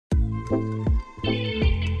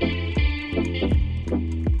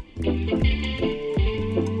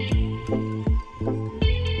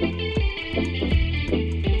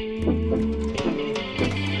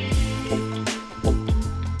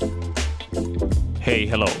Hey,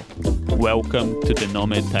 hello. Welcome to the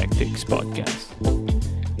Nomad Tactics podcast.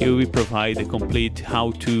 Here we provide a complete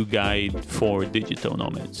how-to guide for digital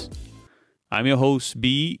nomads. I'm your host,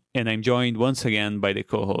 B, and I'm joined once again by the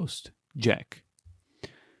co-host, Jack.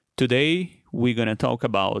 Today, we're going to talk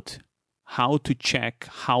about how to check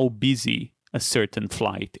how busy a certain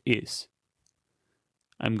flight is.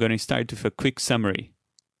 I'm going to start with a quick summary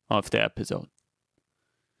of the episode.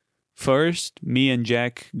 First, me and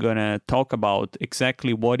Jack gonna talk about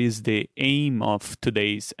exactly what is the aim of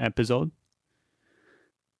today's episode.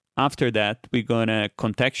 After that, we're gonna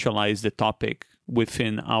contextualize the topic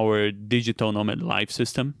within our digital nomad life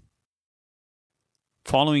system.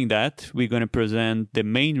 Following that, we're gonna present the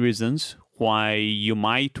main reasons why you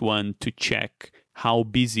might want to check how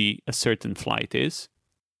busy a certain flight is.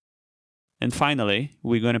 And finally,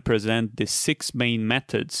 we're gonna present the 6 main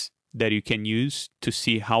methods that you can use to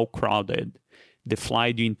see how crowded the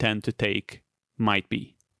flight you intend to take might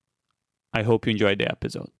be. I hope you enjoyed the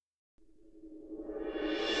episode.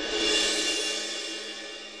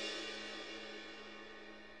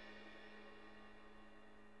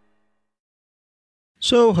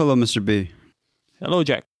 So, hello, Mr. B. Hello,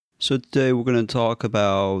 Jack. So today we're going to talk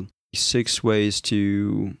about 6 ways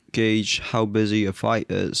to gauge how busy a flight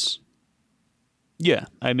is. Yeah,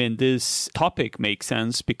 I mean, this topic makes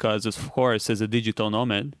sense because, of course, as a digital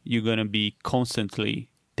nomad, you're going to be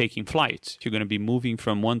constantly taking flights. You're going to be moving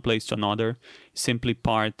from one place to another, simply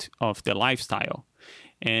part of the lifestyle.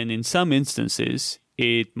 And in some instances,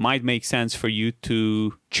 it might make sense for you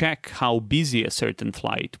to check how busy a certain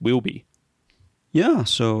flight will be. Yeah,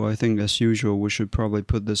 so I think as usual, we should probably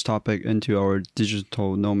put this topic into our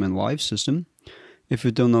digital nomad life system. If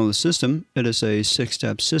you don't know the system, it is a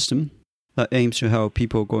 6-step system that aims to help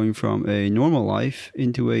people going from a normal life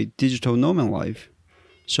into a digital nomad life.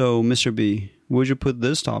 So, Mr. B, would you put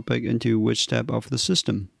this topic into which step of the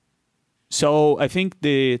system? So I think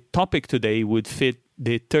the topic today would fit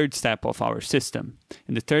the 3rd step of our system.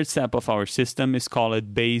 And the 3rd step of our system is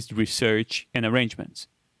called based research and arrangements.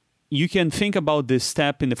 You can think about this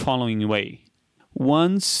step in the following way.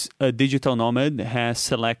 Once a digital nomad has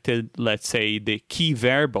selected, let's say, the key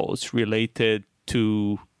variables related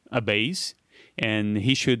to a base, and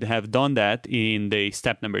he should have done that in the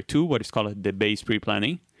step number 2, what is called the base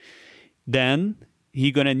pre-planning. Then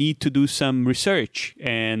he's going to need to do some research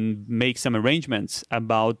and make some arrangements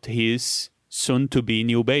about his soon-to-be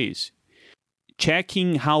new base.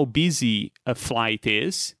 Checking how busy a flight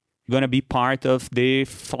is going to be part of the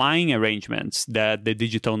flying arrangements that the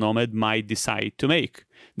digital nomad might decide to make.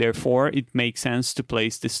 Therefore, it makes sense to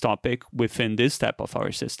place this topic within this step of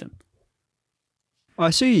our system. I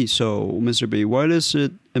see. So, Mr. B, why is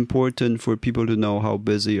it important for people to know how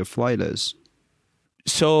busy a flight is?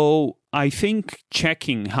 So, I think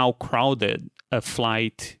checking how crowded a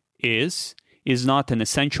flight is not an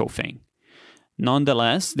essential thing.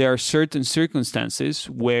 Nonetheless, there are certain circumstances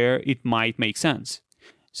where it might make sense.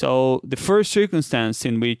 So, the first circumstance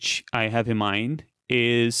in which I have in mind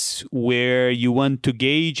is where you want to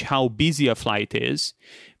gauge how busy a flight is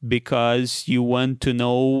because you want to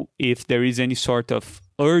know if there is any sort of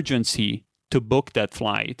urgency to book that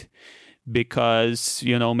flight because,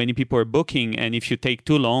 many people are booking, and if you take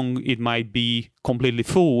too long, it might be completely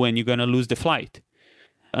full and you're going to lose the flight.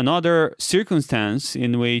 Another circumstance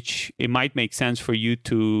in which it might make sense for you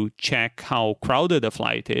to check how crowded a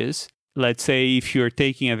flight is, let's say if you're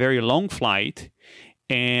taking a very long flight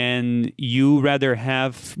and you rather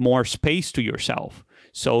have more space to yourself.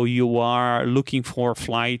 So you are looking for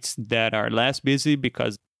flights that are less busy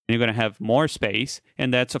because you're going to have more space,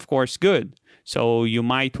 and that's of course good. So you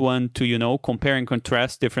might want to, compare and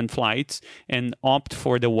contrast different flights and opt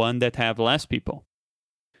for the one that have less people.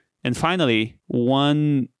 And finally,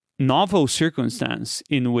 one novel circumstance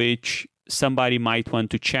in which somebody might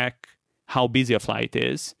want to check how busy a flight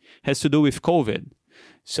is has to do with COVID.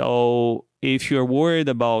 So if you're worried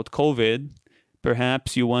about COVID,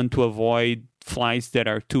 perhaps you want to avoid flights that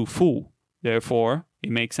are too full. Therefore,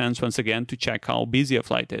 it makes sense once again to check how busy a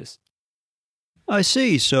flight is. I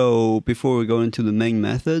see. So before we go into the main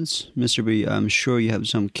methods, Mr. B, I'm sure you have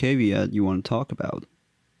some caveat you want to talk about.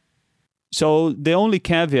 So the only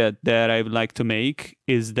caveat that I would like to make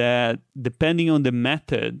is that depending on the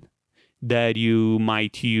method that you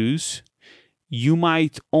might use, you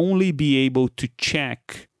might only be able to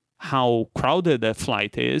check how crowded a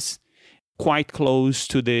flight is quite close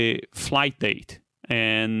to the flight date.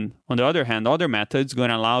 And on the other hand, other methods going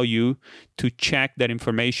to allow you to check that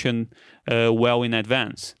information well in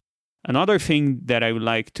advance. Another thing that I would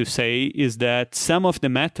like to say is that some of the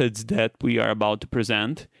methods that we are about to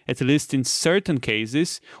present, at least in certain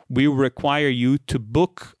cases, will require you to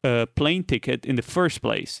book a plane ticket in the first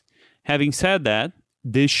place. Having said that,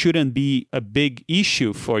 this shouldn't be a big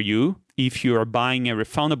issue for you if you are buying a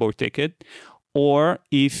refundable ticket or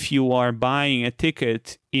if you are buying a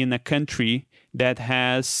ticket in a country that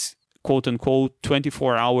has quote-unquote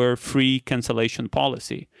 24-hour free cancellation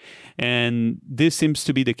policy. And this seems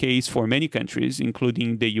to be the case for many countries,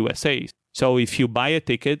 including the USA. So if you buy a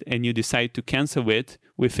ticket and you decide to cancel it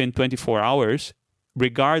within 24 hours,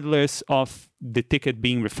 regardless of the ticket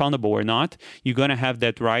being refundable or not, you're going to have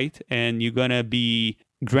that right and you're going to be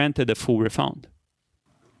granted a full refund.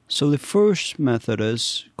 So the first method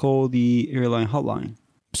is call the airline hotline.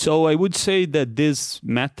 So I would say that this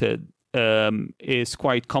method is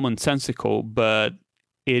quite commonsensical, but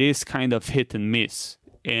it is kind of hit and miss.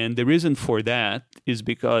 And the reason for that is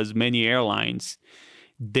because many airlines,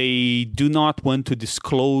 they do not want to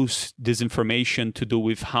disclose this information to do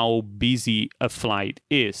with how busy a flight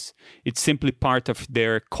is. It's simply part of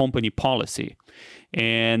their company policy.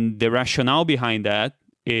 And the rationale behind that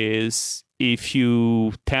is if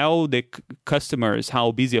you tell the customers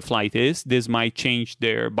how busy a flight is, this might change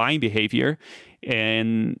their buying behavior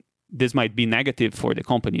and this might be negative for the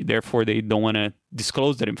company. Therefore, they don't want to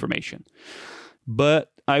disclose that information.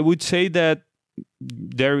 But I would say that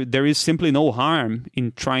there is simply no harm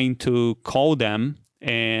in trying to call them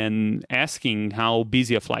and asking how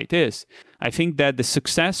busy a flight is. I think that the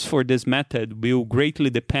success for this method will greatly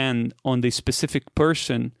depend on the specific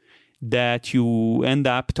person that you end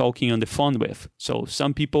up talking on the phone with. So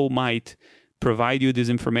some people might provide you this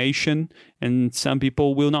information and some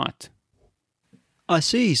people will not. I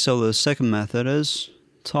see. So the second method is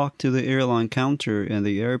talk to the airline counter in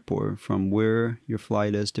the airport from where your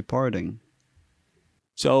flight is departing.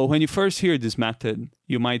 So when you first hear this method,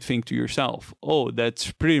 you might think to yourself, oh,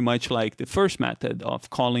 that's pretty much like the first method of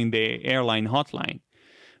calling the airline hotline.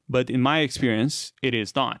 But in my experience, it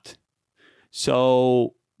is not.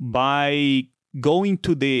 So by going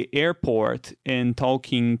to the airport and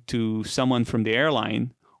talking to someone from the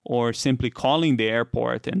airline, or simply calling the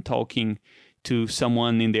airport and talking to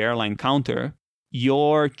someone in the airline counter,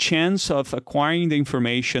 your chance of acquiring the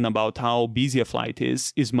information about how busy a flight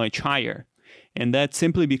is much higher. And that's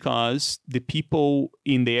simply because the people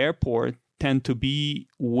in the airport tend to be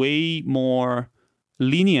way more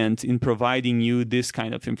lenient in providing you this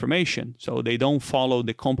kind of information. So they don't follow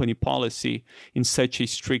the company policy in such a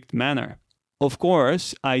strict manner. Of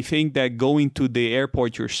course, I think that going to the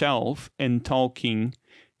airport yourself and talking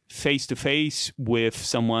face-to-face with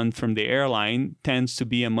someone from the airline tends to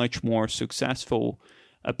be a much more successful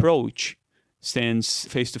approach, since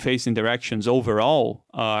face-to-face interactions overall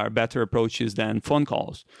are better approaches than phone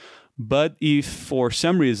calls. But if for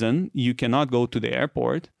some reason you cannot go to the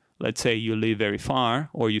airport, let's say you live very far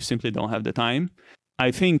or you simply don't have the time,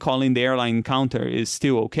 I think calling the airline counter is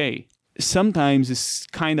still okay. Sometimes it's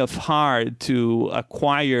kind of hard to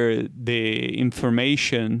acquire the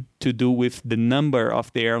information to do with the number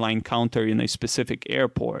of the airline counter in a specific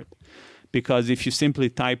airport. Because if you simply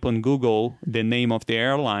type on Google the name of the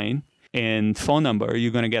airline and phone number,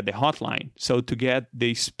 you're going to get the hotline. So to get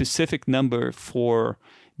the specific number for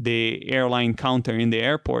the airline counter in the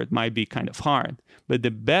airport might be kind of hard. But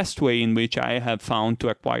the best way in which I have found to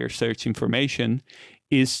acquire such information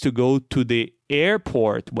is to go to the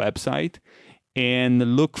airport website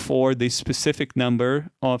and look for the specific number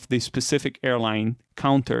of the specific airline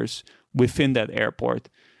counters within that airport.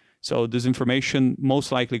 So this information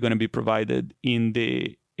most likely going to be provided in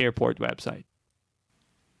the airport website.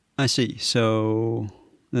 I see. So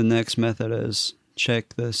the next method is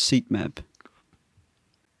check the seat map.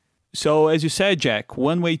 So as you said, Jack,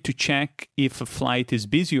 one way to check if a flight is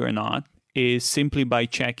busy or not is simply by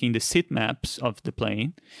checking the seat maps of the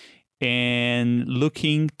plane and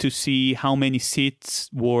looking to see how many seats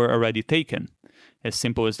were already taken. As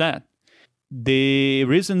simple as that. The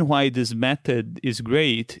reason why this method is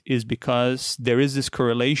great is because there is this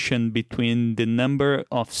correlation between the number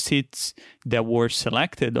of seats that were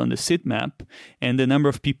selected on the seat map and the number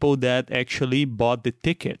of people that actually bought the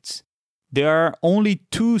tickets. There are only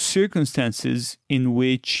two circumstances in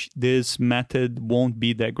which this method won't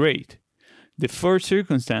be that great. The first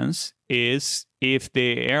circumstance is if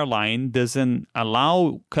the airline doesn't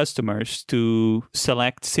allow customers to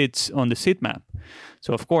select seats on the seat map.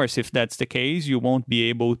 So, of course, if that's the case, you won't be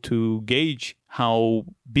able to gauge how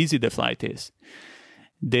busy the flight is.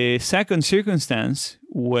 The second circumstance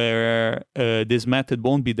where this method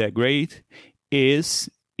won't be that great is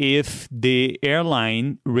if the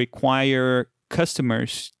airline require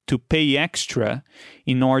customers to pay extra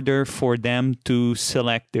in order for them to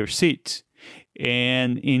select their seats.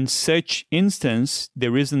 And in such instance, the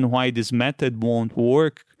reason why this method won't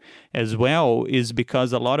work as well is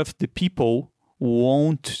because a lot of the people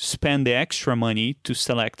won't spend the extra money to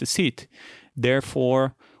select a seat.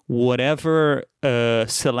 Therefore, whatever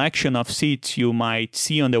selection of seats you might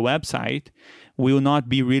see on the website will not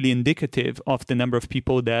be really indicative of the number of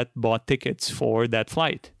people that bought tickets for that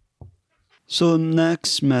flight. So the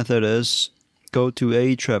next method is go to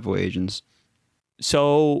a travel agent.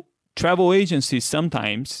 So travel agencies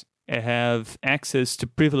sometimes have access to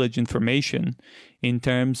privileged information in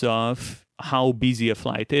terms of how busy a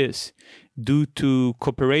flight is due to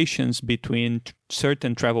cooperations between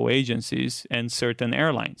certain travel agencies and certain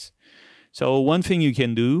airlines. So one thing you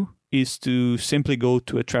can do is to simply go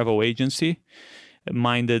to a travel agency,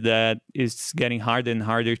 minded that it's getting harder and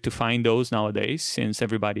harder to find those nowadays since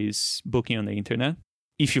everybody's booking on the internet.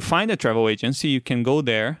 If you find a travel agency, you can go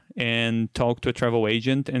there and talk to a travel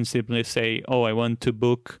agent and simply say, oh, I want to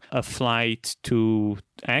book a flight to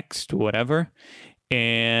X, to whatever,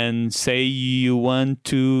 and say you want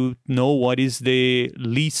to know what is the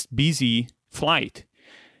least busy flight.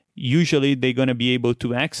 Usually, they're going to be able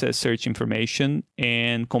to access search information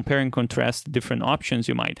and compare and contrast different options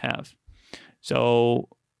you might have. So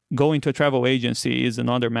going to a travel agency is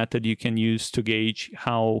another method you can use to gauge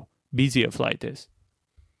how busy a flight is.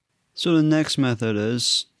 So the next method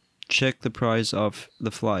is check the price of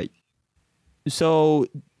the flight. So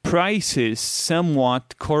prices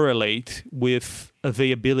somewhat correlate with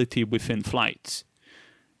availability within flights.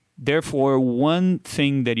 Therefore, one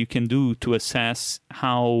thing that you can do to assess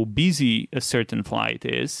how busy a certain flight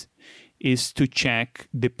is to check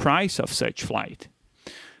the price of such flight.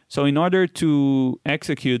 So in order to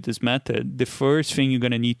execute this method, the first thing you're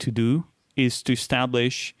going to need to do is to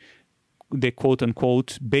establish the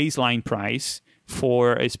quote-unquote baseline price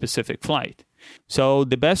for a specific flight. So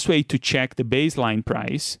the best way to check the baseline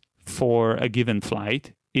price for a given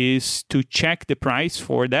flight is to check the price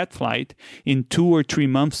for that flight in 2 or 3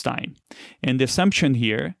 months' time. And the assumption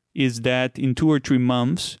here is that in 2 or 3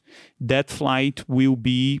 months, that flight will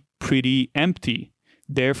be pretty empty.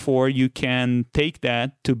 Therefore, you can take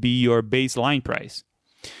that to be your baseline price.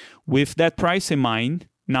 With that price in mind,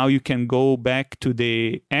 now you can go back to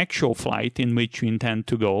the actual flight in which you intend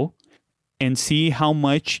to go and see how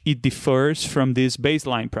much it differs from this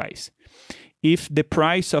baseline price. If the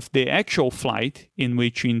price of the actual flight in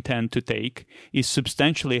which you intend to take is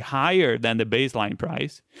substantially higher than the baseline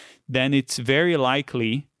price, then it's very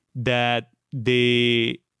likely that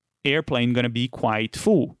the airplane going to be quite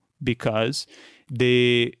full, because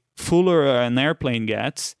the fuller an airplane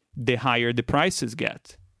gets, the higher the prices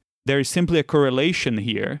get. There is simply a correlation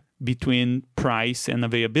here between price and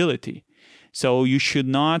availability. So you should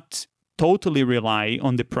not totally rely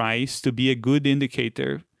on the price to be a good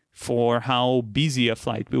indicator for how busy a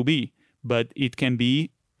flight will be, but it can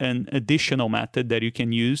be an additional method that you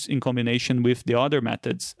can use in combination with the other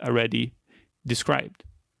methods already described.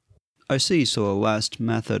 I see. So the last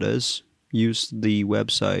method is use the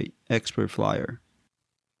website Expert Flyer.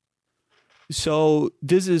 So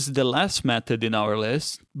this is the last method in our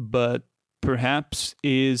list, but perhaps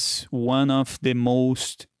is one of the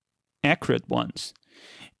most accurate ones.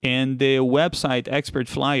 And the website Expert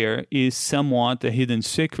Flyer is somewhat a hidden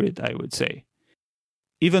secret, I would say.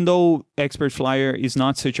 Even though Expert Flyer is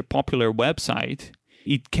not such a popular website,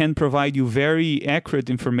 it can provide you very accurate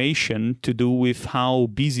information to do with how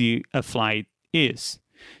busy a flight is.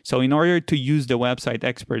 So in order to use the website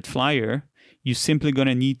Expert Flyer, you're simply going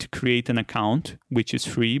to need to create an account, which is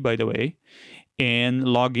free, by the way, and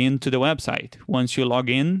log in to the website. Once you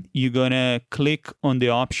log in, you're going to click on the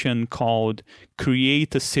option called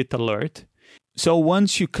Create a Seat Alert. So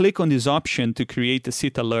once you click on this option to create a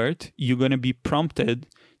seat alert, you're going to be prompted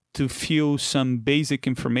to fill some basic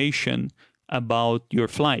information about your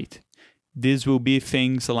flight. This will be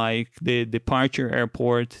things like the departure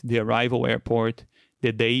airport, the arrival airport,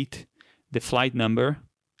 the date, the flight number,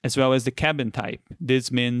 as well as the cabin type.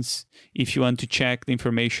 This means if you want to check the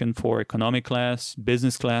information for economic class,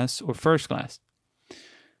 business class, or first class.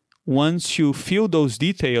 Once you fill those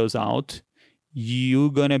details out, you're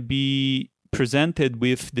going to be presented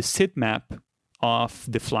with the seat map of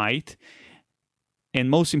the flight. And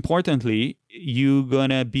most importantly, you're going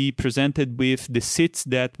to be presented with the seats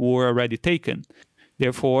that were already taken.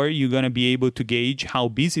 Therefore, you're going to be able to gauge how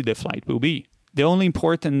busy the flight will be. The only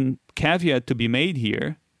important caveat to be made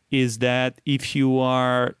here is that if you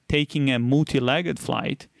are taking a multi-legged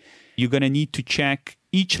flight, you're going to need to check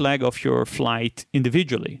each leg of your flight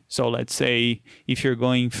individually. So let's say if you're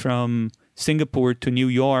going from Singapore to New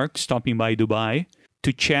York, stopping by Dubai,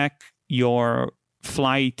 to check your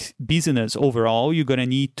flight business overall, you're going to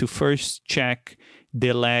need to first check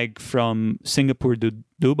the leg from Singapore to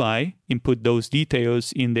Dubai, input those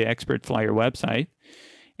details in the Expert Flyer website.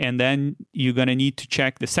 And then you're going to need to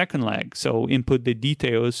check the second leg. So input the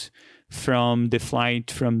details from the flight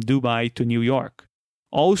from Dubai to New York.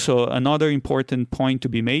 Also, another important point to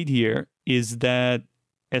be made here is that,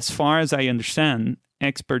 as far as I understand,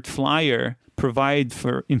 Expert Flyer provide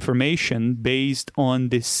for information based on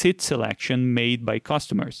the seat selection made by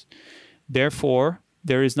customers. Therefore,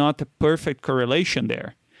 there is not a perfect correlation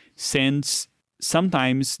there, since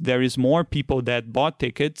sometimes there is more people that bought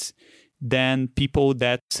tickets than people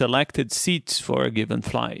that selected seats for a given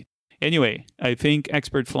flight. Anyway, I think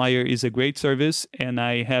Expert Flyer is a great service, and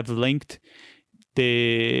I have linked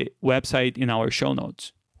the website in our show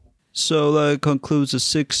notes. So that concludes the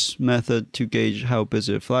sixth method to gauge how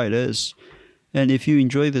busy a flight is. And if you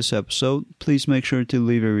enjoyed this episode, please make sure to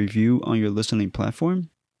leave a review on your listening platform.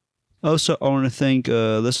 Also, I want to thank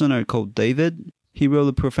a listener called David. He wrote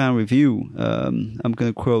a profound review. I'm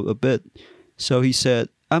going to quote a bit. So he said,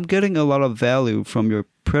 "I'm getting a lot of value from your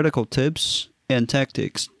practical tips and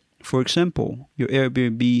tactics. For example, your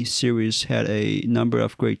Airbnb series had a number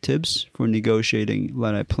of great tips for negotiating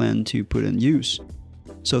that I plan to put in use."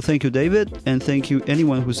 So thank you, David, and thank you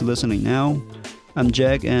anyone who's listening now. I'm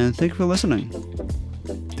Jack, and thank you for listening.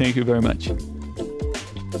 Thank you very much.